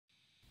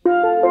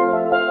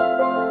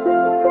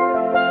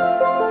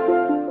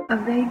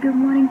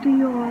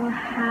you all.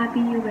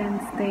 Happy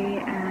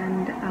Wednesday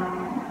and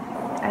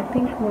I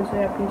think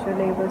मुझे अपनी जो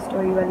लेबर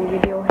स्टोरी वाली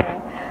वीडियो है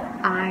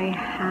I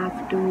have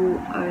to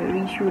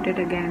reshoot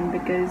it again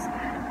because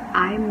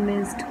I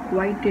missed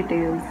quite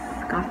details.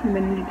 काफ़ी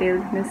मैंने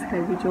डिटेल्स मिस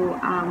कर दी जो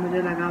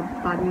मुझे लगा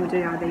बाद में मुझे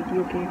याद आई कि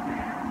ओके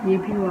ये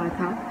भी हुआ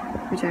था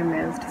which I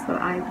missed. So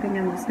I think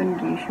I'm just gonna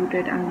reshoot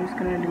it. I'm just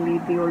gonna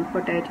delete the old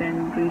footage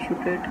and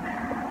reshoot it.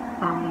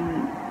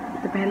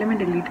 तो पहले मैं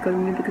डिलीट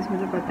करूँगी बिकॉज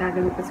मुझे पता है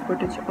अगर मेरे पास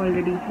फुटेज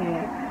ऑलरेडी है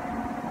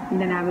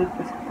देन आई विल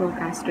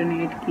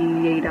प्रोक्रेस्टिनेट कि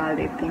यही डाल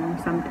देती हूँ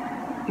सम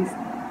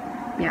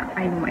या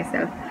आई नो माई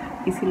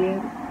सेल्फ. इसीलिए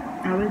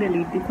I will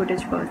delete the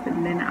footage first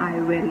and then I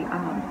will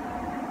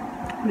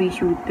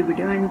reshoot the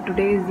video and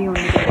today is the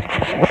only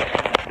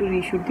to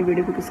reshoot the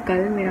video because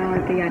कल मेरा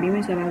तैयारी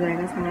में चला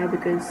जाएगा सारा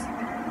because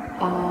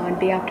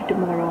day after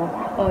tomorrow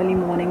early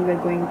morning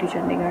we're going to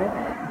Chandigarh.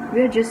 We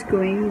are just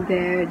going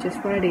there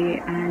just for a day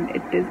and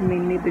it is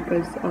mainly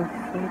because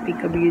of the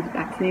Kabir's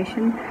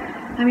vaccination.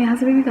 हम यहाँ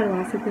से भी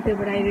करवा सकते थे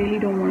but I really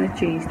don't want to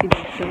change the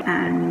doctor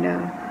and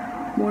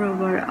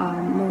moreover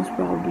most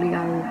probably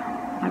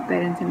our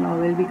parents-in-law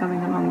will be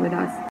coming along with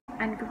us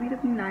and Kabir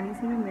अपनी नानी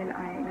से भी मिल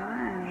आएगा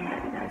and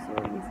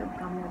so ये सब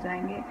काम हो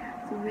जाएंगे.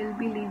 So we'll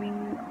be leaving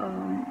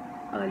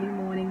early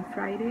morning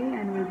Friday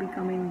and we'll be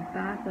coming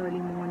back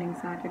early morning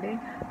Saturday.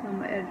 So हम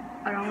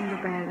around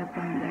दोपहर तक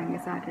पहुँच जाएंगे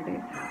Saturday.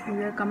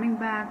 We are coming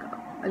back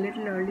a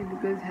little early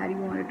because Harry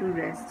wanted to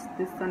rest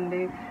this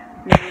Sunday.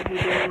 We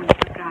don't want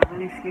to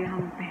travel इसलिए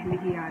हम पहले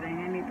ही आ रहे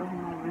हैं नहीं तो हम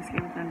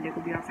obviously Sunday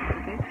को भी आ सकते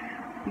थे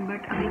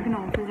but अगले दिन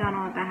ऑफिस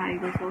जाना होता है Harry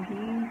को so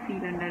he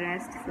feel under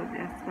rest so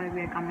that's why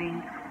we are coming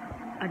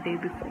a day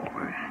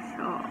before.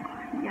 So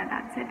yeah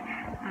that's it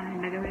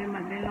and अगर मेरे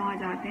mother-in-law आ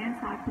जाते हैं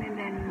साथ में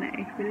then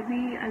it will be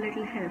a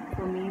little help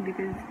for me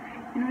because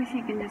you know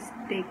she can just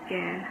take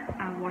care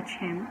watch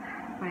him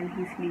while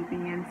he's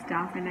sleeping and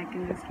stuff and I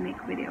can just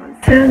make videos.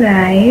 So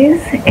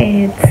guys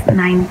it's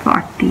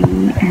 9:40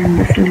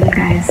 and this little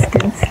guy is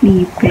still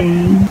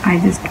sleeping. I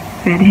just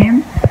fed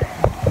him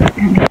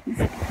and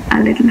he's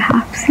a little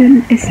half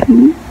still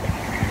asleep.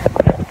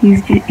 He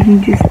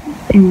just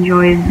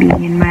enjoys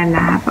being in my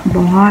lap.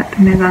 बहुत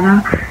मैं ज़्यादा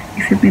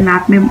इसे अपने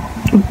lap में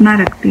उतना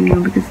रखती नहीं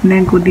हूँ बिकॉज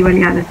मैं गोदी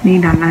वाली आदत नहीं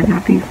डालना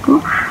चाहती इसको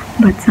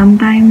but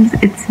sometimes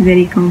it's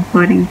very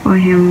comforting for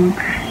him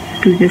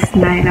to just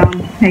lie down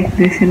like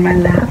this in my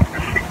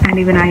lap and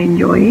even I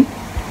enjoy.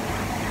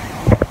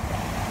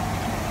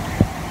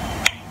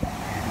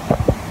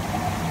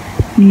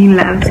 He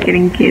loves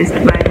getting kissed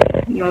by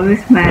me. He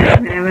always smiles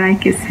whenever I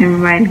kiss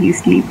him while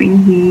he's sleeping.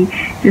 He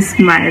just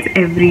smiles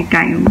every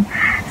time.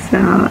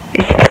 So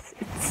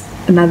it's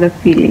another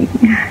feeling.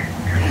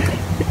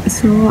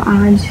 So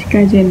आज का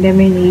agenda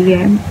में यही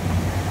है.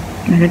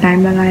 अगर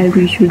time लगा I'll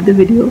reshoot the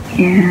video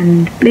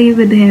and play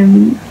with him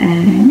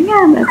and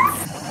yeah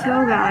that's. So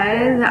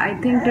guys I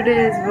think today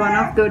is one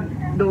of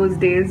those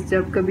days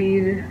जब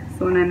कबीर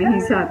सोना नहीं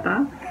चाहता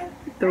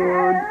तो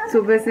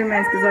सुबह से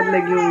मैं इसके साथ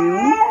लगी हुई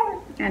हूँ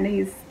and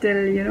he's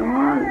still you know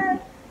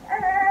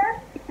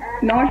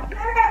not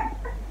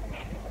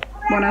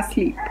wanna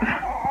sleep.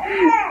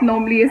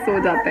 Normally ये सो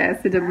जाता है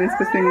ऐसे जब मैं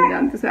इसको स्विंग नहीं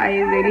जानती so I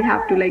really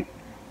have to like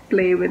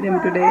play with him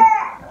today.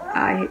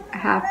 I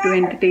have to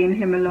entertain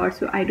him a lot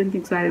so I don't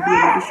think so I'll be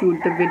able to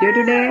shoot the video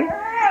today.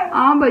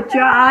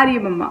 बच्चा आ रही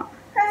है मम्मा.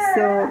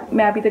 So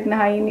मैं अभी तक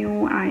नहाई नहीं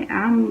हूँ. I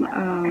am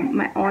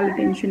my all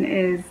attention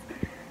is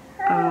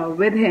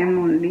with him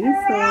only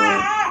so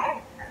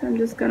I'm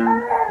just gonna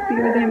be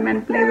with him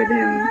and play with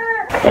him.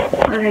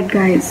 Alright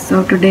guys,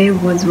 so today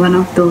was one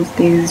of those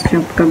days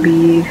जब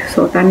कबीर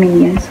सोता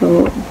नहीं है so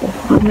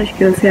बहुत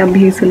मुश्किल से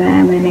अभी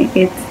सुलाया मैंने.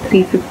 It's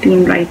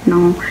 3:15 right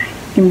now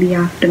in the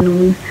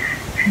afternoon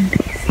and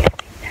he's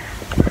sleeping now.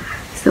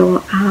 So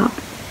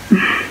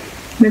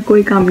मैं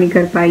कोई काम नहीं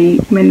कर पाई,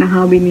 मैं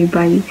नहा भी नहीं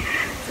पाई,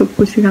 सब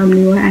कुछ काम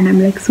नहीं हुआ and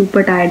I'm like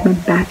super tired. My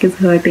back is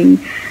hurting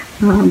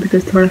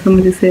because थोड़ा सा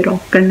मुझे इसे रॉक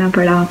करना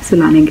पड़ा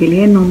सुलाने के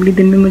लिए. नॉर्मली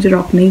दिन में मुझे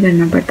रॉक नहीं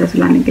करना पड़ता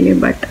सुलाने के लिए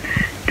but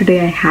today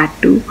I had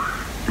to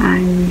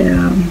and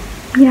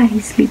या ही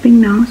sleeping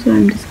now so I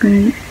am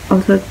just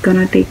also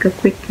gonna take a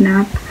quick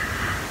nap.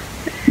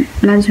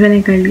 Lunch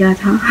मैंने कर लिया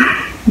था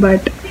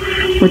बट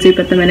मुझे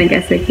पता मैंने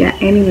कैसे किया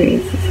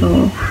anyways so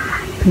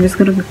I am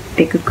just gonna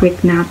take a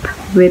quick nap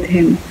with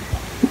him.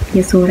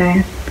 ये सो रहा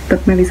है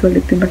तब मैं भी सो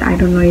लेती हूँ बट आई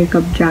डोंट नो ये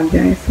कब जाग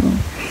जाए सो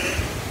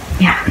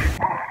या.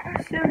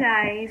 So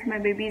guys, my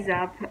baby's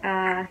up.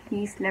 He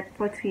slept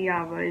for 3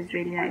 hours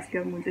really nicely.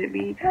 और मुझे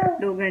भी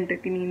 2 घंटे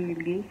की नींद मिल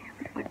गई.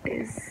 What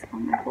is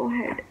on my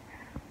forehead?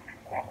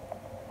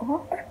 Oh,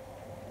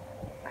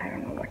 I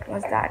don't know what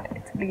was that.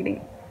 It's bleeding.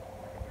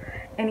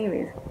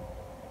 Anyways,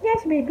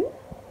 yes baby,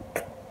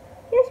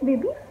 yes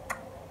baby.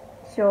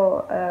 So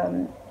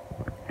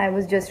I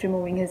was just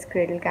removing his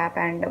cradle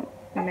cap and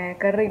मैं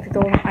कर रही थी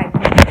तो I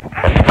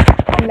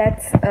think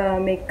let's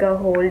make a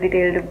whole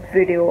detailed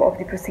video of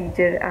the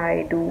procedure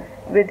I do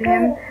with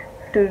him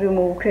to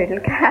remove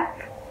cradle cap.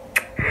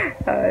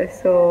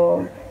 So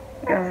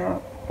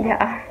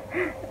yeah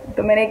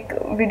तो मैंने एक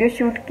video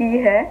shoot की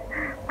है.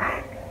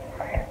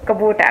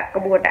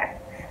 कबूतर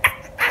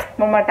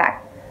मम्मा अटैक।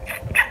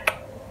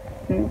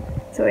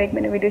 सो एक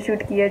मैंने वीडियो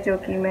शूट की है जो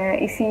कि मैं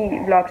इसी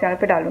ब्लॉग चैनल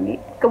पे डालूंगी,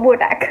 कबू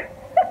attack.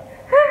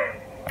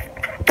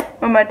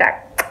 Mamma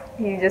attack.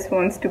 He just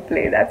wants to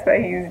play, that's why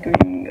he is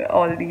doing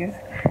all these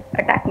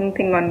attacking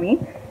thing on me,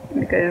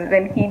 because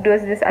when he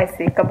does this I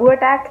say Kabu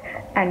attack,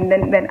 and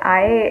then when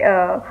I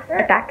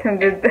attack him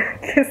with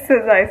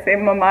kisses I say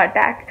Mama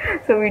attack.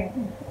 So we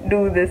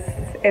do this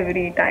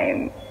every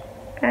time.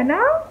 And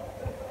now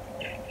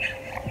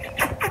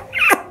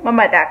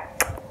Mama attack,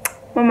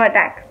 Mama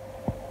attack.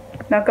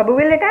 Now Kabu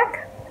will attack.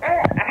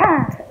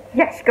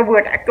 Yes, Kabu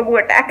attack, Kabu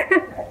attack.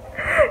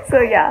 So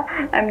yeah,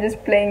 I'm just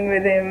playing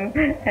with him,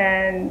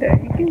 and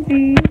you can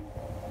see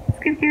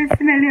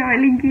इसके मैंने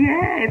oiling की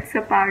है. It's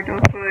a part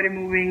of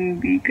removing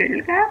the curl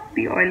cap,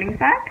 the oiling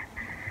part.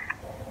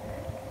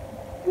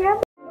 Yeah.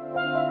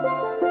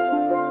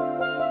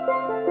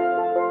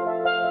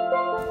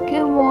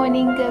 Good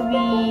morning,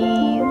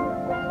 Kabir.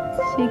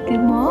 Say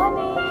good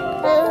morning.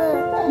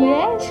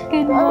 Yes,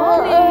 good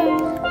morning.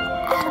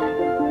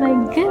 My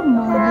good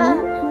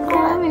morning.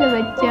 Come, little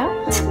bachcha.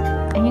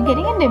 Are you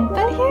getting a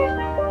dimple here?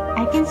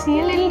 I can see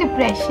a little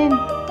depression.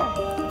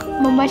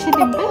 Mama से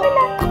dimple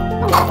मिला?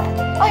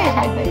 Oh yeah,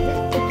 high five.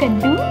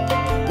 Kaddu.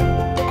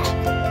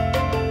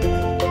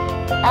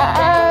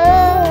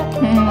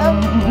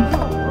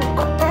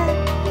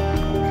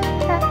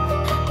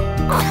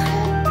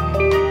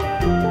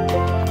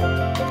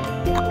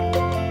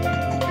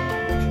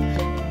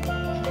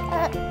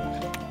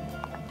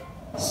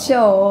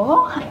 So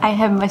I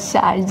have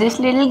massaged this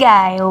little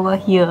guy over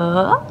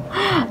here.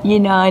 ये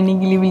नहाने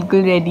के लिए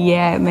बिल्कुल ready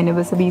है. मैंने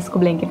बस अभी इसको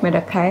ब्लैंकेट में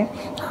रखा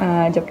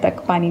है जब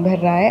तक पानी भर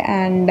रहा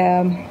है. And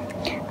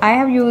I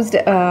have used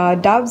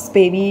Dove's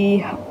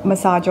baby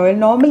massage oil.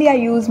 Normally I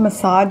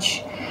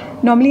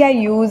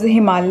use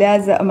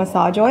Himalayas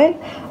massage oil.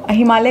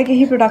 Himalaya के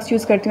ही प्रोडक्ट्स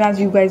यूज़ करती हूँ. As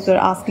you guys are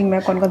asking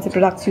मैं कौन कौन से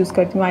प्रोडक्ट्स यूज़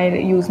करती हूँ. आई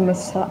use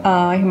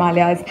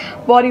Himalayas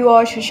body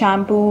wash,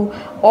 shampoo,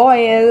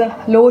 oil,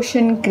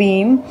 lotion,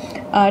 cream.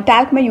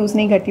 Talc मैं यूज़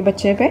नहीं करती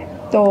बच्चे पे,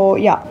 तो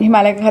या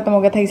हिमालय का ख़त्म हो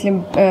गया था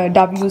इसलिए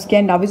डव यूज़ किया.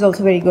 And Dove is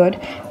also very good,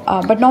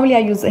 but normally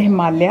I use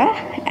Himalaya.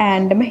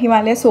 And मैं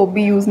हिमालय सोप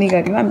भी यूज़ नहीं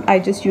कर रही हूँ. I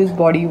just use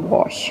body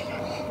wash.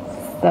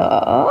 So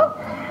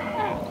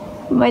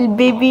my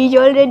baby is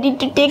all ready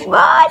to take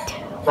bath.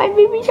 My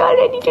baby is all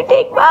ready to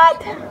take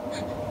bath.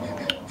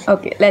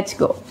 Okay, let's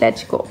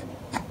go.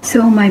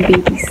 So my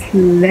baby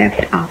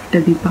slept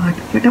after the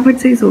bath. फटाफट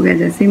से ही सो गया.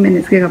 जैसे ही मैंने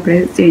इसके कपड़े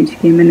change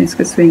किए, मैंने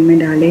इसको स्विंग में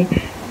डाले,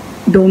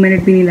 2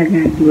 मिनट भी नहीं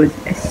लगे. He was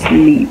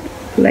asleep,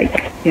 like,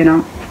 you know.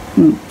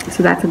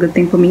 So that's a good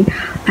thing for me.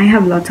 I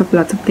have lots of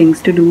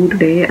things to do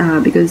today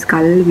because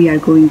कल we are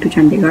going to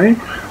Chandigarh.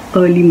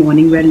 Early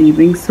morning we are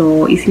leaving, so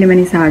इसलिए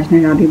मैंने इसे आज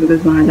नहीं डाली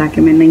because वहाँ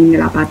जाके मैं नहीं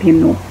मिला पाती.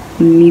 No,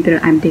 neither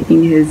I'm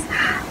taking his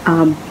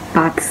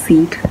bath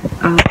seat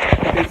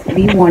because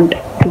we want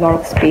a lot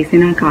of space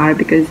in our car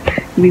because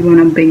we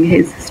want to bring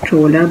his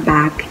stroller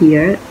back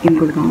here in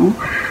Gurgaon.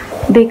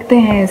 देखते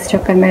हैं इस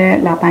चक्कर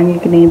में ला पाएंगे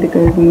कि नहीं,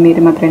 बिकॉज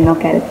मेरे मदर इन लॉ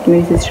कह रहे थे कि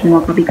मेरी सिस्टर इन लॉ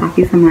का भी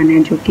काफ़ी सामान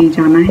है जो कि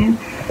जाना है.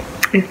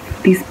 If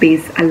the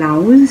space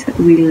allows,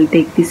 we'll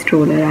take the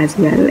stroller as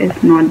well.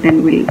 If not,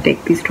 then we'll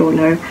take the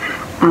stroller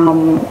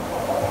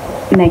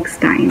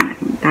next time.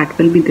 That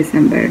will be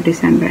December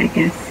I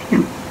guess.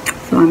 Yeah,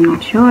 so I'm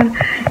not sure.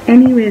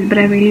 Anyways, but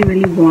I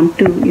really want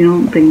to, you know,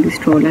 bring the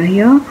stroller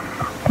here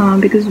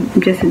because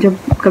जैसे जब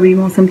कभी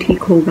मौसम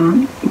ठीक होगा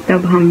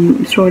तब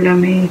हम stroller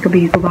में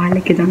कभी को बाहर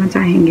लेके जाना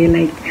चाहेंगे.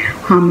 Like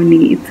Harmony,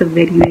 it's a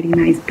very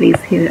nice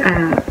place here,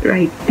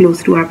 right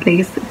close to our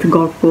place. It's a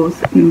golf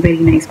course,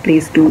 very nice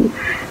place to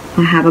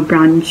have a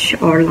brunch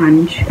or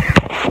lunch.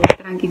 उस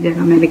तरह की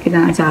जगह मैं लेके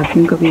जाना चाहती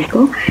हूँ कभी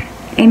को.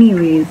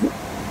 Anyways,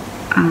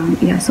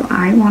 yeah, so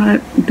I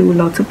want to do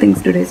lots of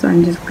things today, so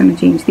I'm just gonna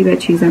change the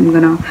bed sheets, I'm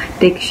gonna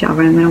take a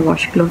shower, I'm gonna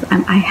wash clothes,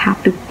 and I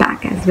have to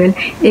pack as well.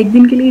 एक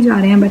दिन के लिए जा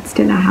रहे हैं, but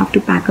still I have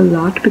to pack a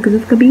lot because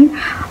of Kabir.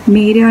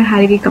 मेरे और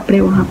Harry के कपड़े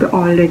वहाँ पे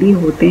ऑलरेडी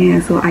होते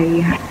हैं, so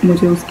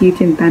मुझे उसकी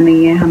चिंता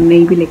नहीं है. हम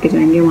नहीं भी लेके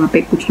जाएंगे, वहाँ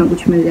पे कुछ ना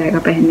कुछ मिल जाएगा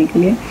पहनने के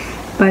लिए.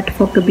 But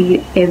for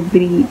Kabir,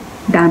 every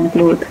damn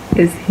cloth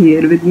is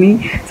here with me,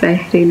 so I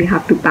really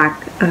have to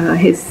pack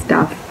his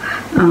stuff.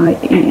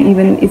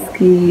 Even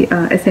इसकी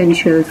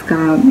essentials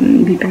का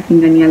भी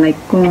पैकिंग करनी है. लाइक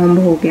कॉम्ब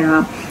हो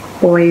गया,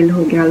 ऑयल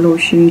हो गया,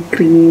 lotion,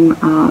 cream,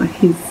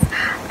 his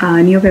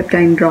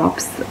neopeptine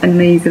drops,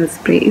 nasal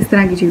spray, इस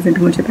तरह की चीज़ें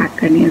भी मुझे पैक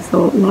करनी है.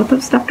 So lot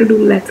of stuff to do.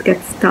 Let's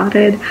get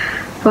started.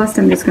 First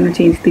I'm just gonna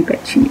change the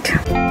bed sheet.